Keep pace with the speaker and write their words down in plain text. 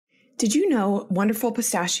Did you know Wonderful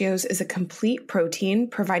Pistachios is a complete protein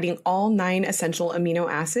providing all 9 essential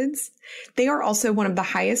amino acids? They are also one of the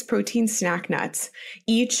highest protein snack nuts.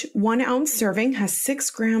 Each 1 ounce serving has 6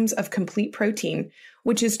 grams of complete protein,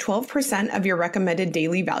 which is 12% of your recommended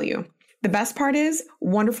daily value. The best part is,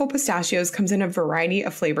 Wonderful Pistachios comes in a variety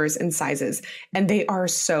of flavors and sizes, and they are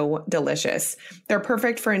so delicious. They're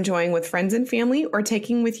perfect for enjoying with friends and family or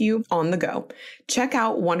taking with you on the go. Check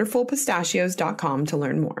out wonderfulpistachios.com to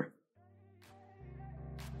learn more.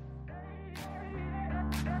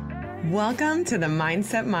 Welcome to the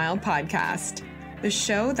Mindset Mile podcast, the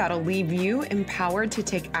show that'll leave you empowered to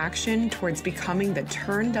take action towards becoming the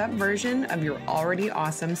turned up version of your already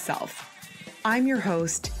awesome self. I'm your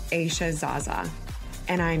host, Aisha Zaza,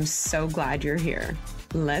 and I'm so glad you're here.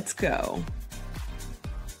 Let's go.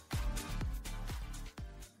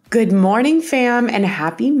 Good morning, fam, and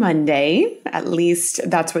happy Monday. At least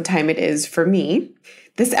that's what time it is for me.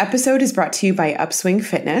 This episode is brought to you by Upswing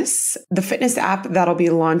Fitness, the fitness app that'll be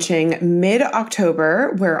launching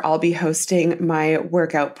mid-October, where I'll be hosting my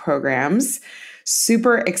workout programs.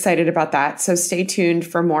 Super excited about that, so stay tuned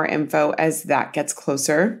for more info as that gets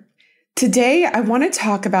closer. Today, I want to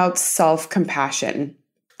talk about self-compassion,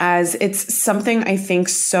 as it's something I think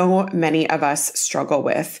so many of us struggle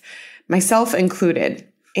with, myself included.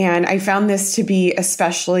 And I found this to be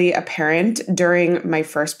especially apparent during my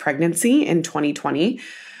first pregnancy in 2020,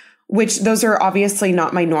 which those are obviously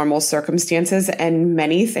not my normal circumstances, and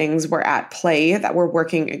many things were at play that were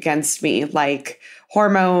working against me, like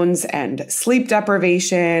hormones and sleep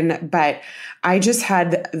deprivation. But I just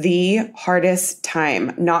had the hardest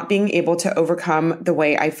time not being able to overcome the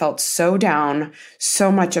way I felt so down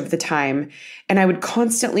so much of the time. And I would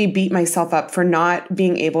constantly beat myself up for not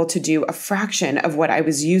being able to do a fraction of what I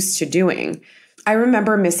was used to doing. I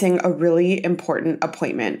remember missing a really important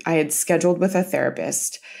appointment I had scheduled with a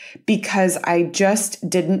therapist because I just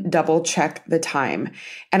didn't double check the time.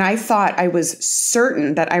 And I thought I was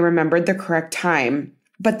certain that I remembered the correct time.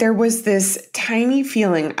 But there was this tiny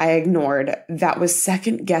feeling I ignored that was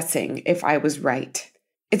second guessing if I was right.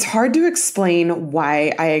 It's hard to explain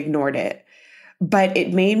why I ignored it, but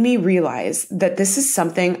it made me realize that this is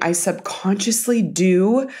something I subconsciously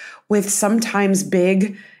do with sometimes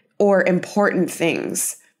big or important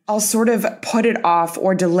things. I'll sort of put it off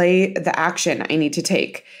or delay the action I need to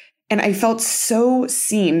take. And I felt so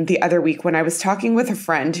seen the other week when I was talking with a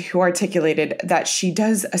friend who articulated that she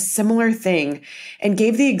does a similar thing and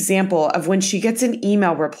gave the example of when she gets an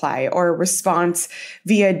email reply or a response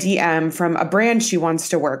via DM from a brand she wants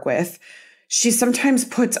to work with. She sometimes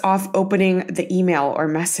puts off opening the email or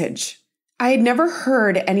message. I had never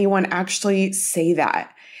heard anyone actually say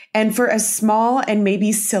that. And for as small and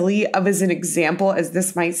maybe silly of as an example as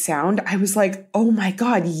this might sound, I was like, oh my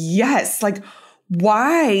God, yes, like,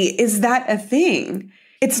 why is that a thing?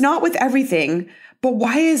 It's not with everything, but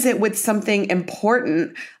why is it with something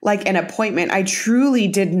important like an appointment I truly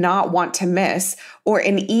did not want to miss or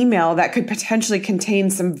an email that could potentially contain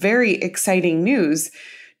some very exciting news?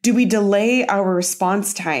 Do we delay our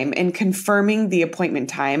response time in confirming the appointment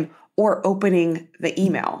time or opening the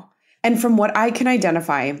email? And from what I can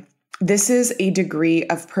identify, this is a degree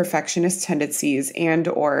of perfectionist tendencies and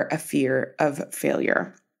or a fear of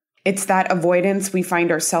failure. It's that avoidance we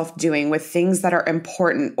find ourselves doing with things that are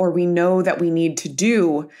important or we know that we need to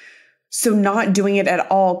do. So not doing it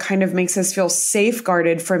at all kind of makes us feel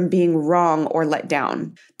safeguarded from being wrong or let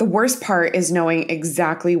down. The worst part is knowing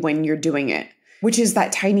exactly when you're doing it, which is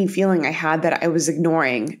that tiny feeling I had that I was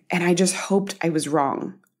ignoring, and I just hoped I was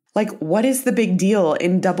wrong. Like, what is the big deal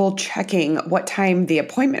in double checking what time the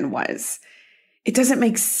appointment was? It doesn't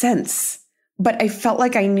make sense, but I felt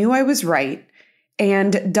like I knew I was right.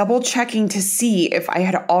 And double checking to see if I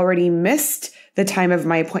had already missed the time of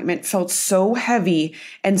my appointment felt so heavy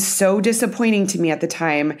and so disappointing to me at the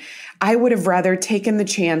time. I would have rather taken the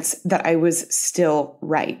chance that I was still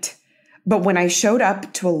right. But when I showed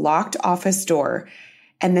up to a locked office door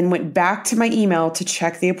and then went back to my email to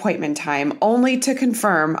check the appointment time, only to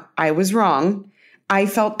confirm I was wrong, I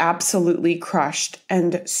felt absolutely crushed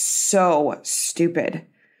and so stupid.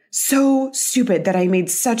 So stupid that I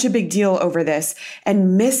made such a big deal over this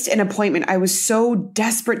and missed an appointment I was so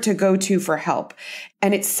desperate to go to for help.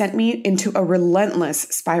 And it sent me into a relentless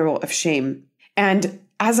spiral of shame. And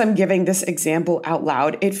as I'm giving this example out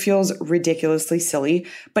loud, it feels ridiculously silly.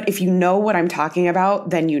 But if you know what I'm talking about,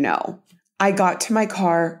 then you know. I got to my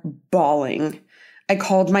car bawling. I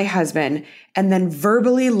called my husband and then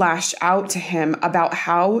verbally lashed out to him about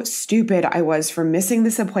how stupid I was for missing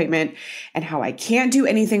this appointment and how I can't do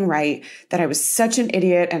anything right, that I was such an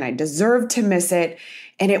idiot and I deserved to miss it.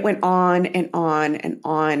 And it went on and on and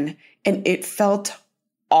on, and it felt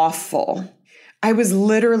awful. I was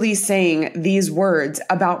literally saying these words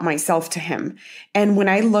about myself to him. And when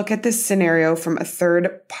I look at this scenario from a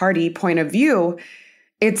third party point of view,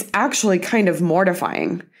 it's actually kind of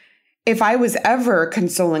mortifying. If I was ever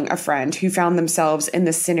consoling a friend who found themselves in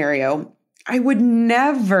this scenario, I would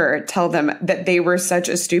never tell them that they were such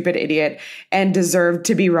a stupid idiot and deserved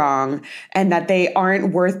to be wrong, and that they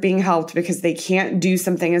aren't worth being helped because they can't do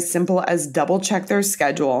something as simple as double check their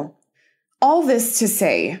schedule. All this to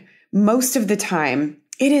say, most of the time,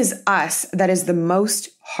 it is us that is the most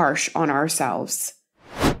harsh on ourselves.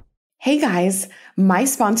 Hey guys, my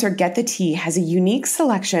sponsor Get the Tea has a unique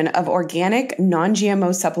selection of organic,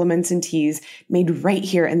 non-GMO supplements and teas made right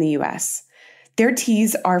here in the US. Their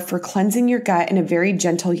teas are for cleansing your gut in a very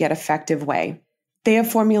gentle yet effective way. They have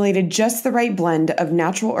formulated just the right blend of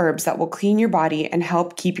natural herbs that will clean your body and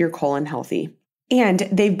help keep your colon healthy. And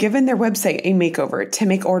they've given their website a makeover to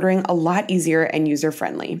make ordering a lot easier and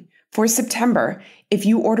user-friendly. For September, if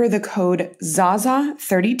you order the code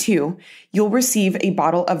ZAZA32, you'll receive a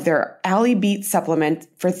bottle of their Ally Beet supplement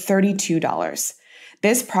for $32.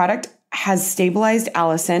 This product has stabilized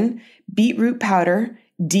allicin, beetroot powder,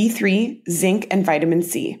 D3, zinc, and vitamin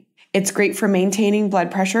C. It's great for maintaining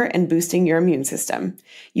blood pressure and boosting your immune system.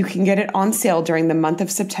 You can get it on sale during the month of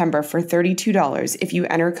September for $32 if you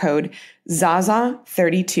enter code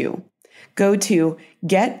ZAZA32. Go to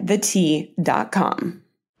getthetea.com.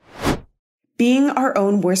 Being our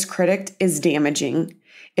own worst critic is damaging.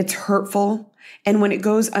 It's hurtful. And when it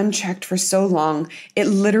goes unchecked for so long, it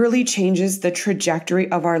literally changes the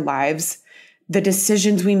trajectory of our lives, the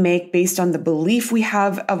decisions we make based on the belief we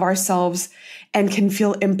have of ourselves, and can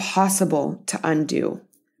feel impossible to undo.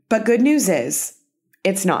 But good news is,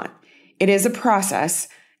 it's not. It is a process,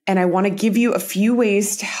 and I want to give you a few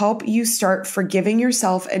ways to help you start forgiving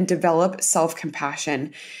yourself and develop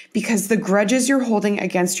self-compassion, because the grudges you're holding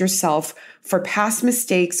against yourself for past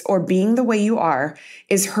mistakes or being the way you are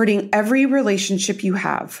is hurting every relationship you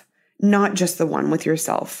have, not just the one with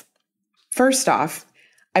yourself. First off,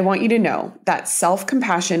 I want you to know that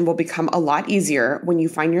self-compassion will become a lot easier when you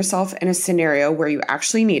find yourself in a scenario where you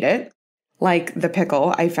actually need it, like the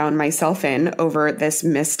pickle I found myself in over this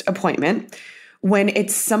missed appointment, when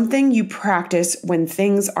it's something you practice when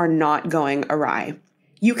things are not going awry.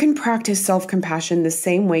 You can practice self-compassion the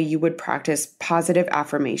same way you would practice positive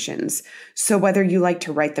affirmations. So whether you like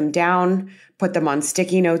to write them down, put them on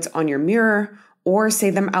sticky notes on your mirror, or say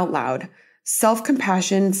them out loud,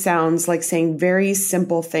 self-compassion sounds like saying very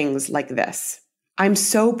simple things like this. I'm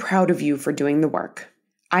so proud of you for doing the work.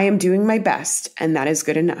 I am doing my best, and that is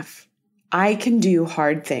good enough. I can do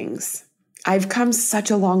hard things. I've come such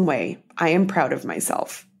a long way. I am proud of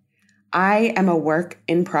myself. I am a work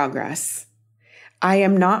in progress. I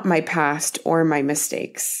am not my past or my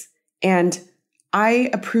mistakes. And I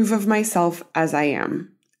approve of myself as I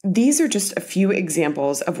am. These are just a few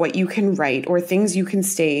examples of what you can write or things you can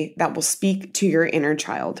say that will speak to your inner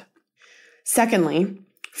child. Secondly,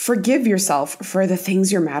 forgive yourself for the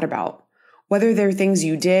things you're mad about, whether they're things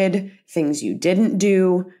you did, things you didn't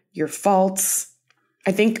do, your faults.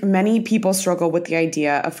 I think many people struggle with the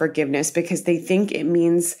idea of forgiveness because they think it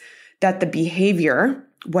means that the behavior,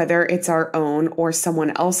 whether it's our own or someone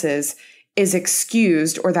else's, is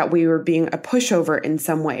excused or that we were being a pushover in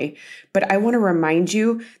some way. But I want to remind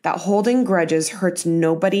you that holding grudges hurts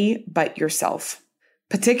nobody but yourself,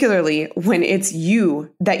 particularly when it's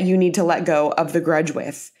you that you need to let go of the grudge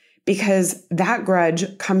with, because that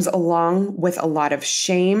grudge comes along with a lot of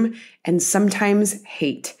shame and sometimes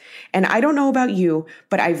hate. And I don't know about you,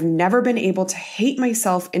 but I've never been able to hate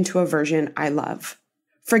myself into a version I love.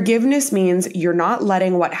 Forgiveness means you're not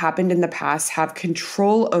letting what happened in the past have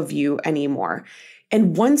control of you anymore.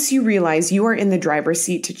 And once you realize you are in the driver's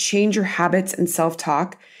seat to change your habits and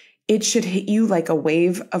self-talk, it should hit you like a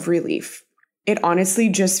wave of relief. It honestly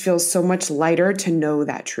just feels so much lighter to know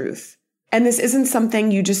that truth. And this isn't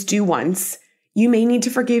something you just do once. You may need to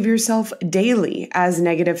forgive yourself daily as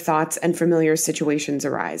negative thoughts and familiar situations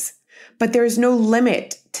arise. But there's no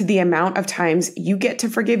limit to the amount of times you get to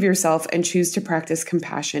forgive yourself and choose to practice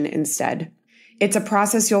compassion instead. It's a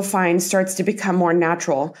process you'll find starts to become more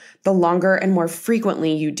natural the longer and more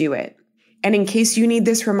frequently you do it. And in case you need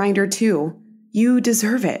this reminder too, you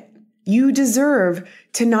deserve it. You deserve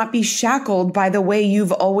to not be shackled by the way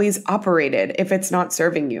you've always operated if it's not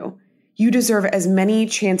serving you. You deserve as many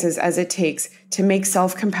chances as it takes to make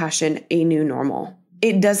self-compassion a new normal.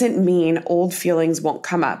 It doesn't mean old feelings won't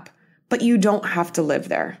come up, but you don't have to live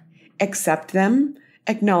there. Accept them,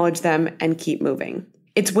 acknowledge them, and keep moving.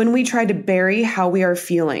 It's when we try to bury how we are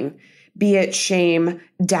feeling, be it shame,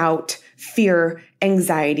 doubt, fear,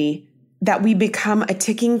 anxiety, that we become a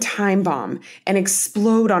ticking time bomb and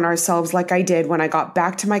explode on ourselves like I did when I got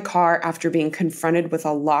back to my car after being confronted with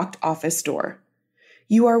a locked office door.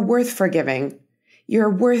 You are worth forgiving. You're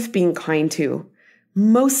worth being kind to,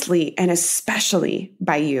 mostly and especially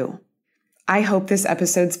by you. I hope this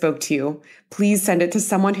episode spoke to you. Please send it to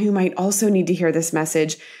someone who might also need to hear this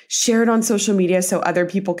message. Share it on social media so other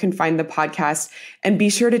people can find the podcast, and be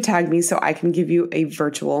sure to tag me so I can give you a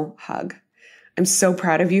virtual hug. I'm so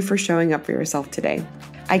proud of you for showing up for yourself today.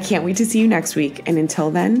 I can't wait to see you next week. And until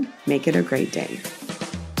then, make it a great day.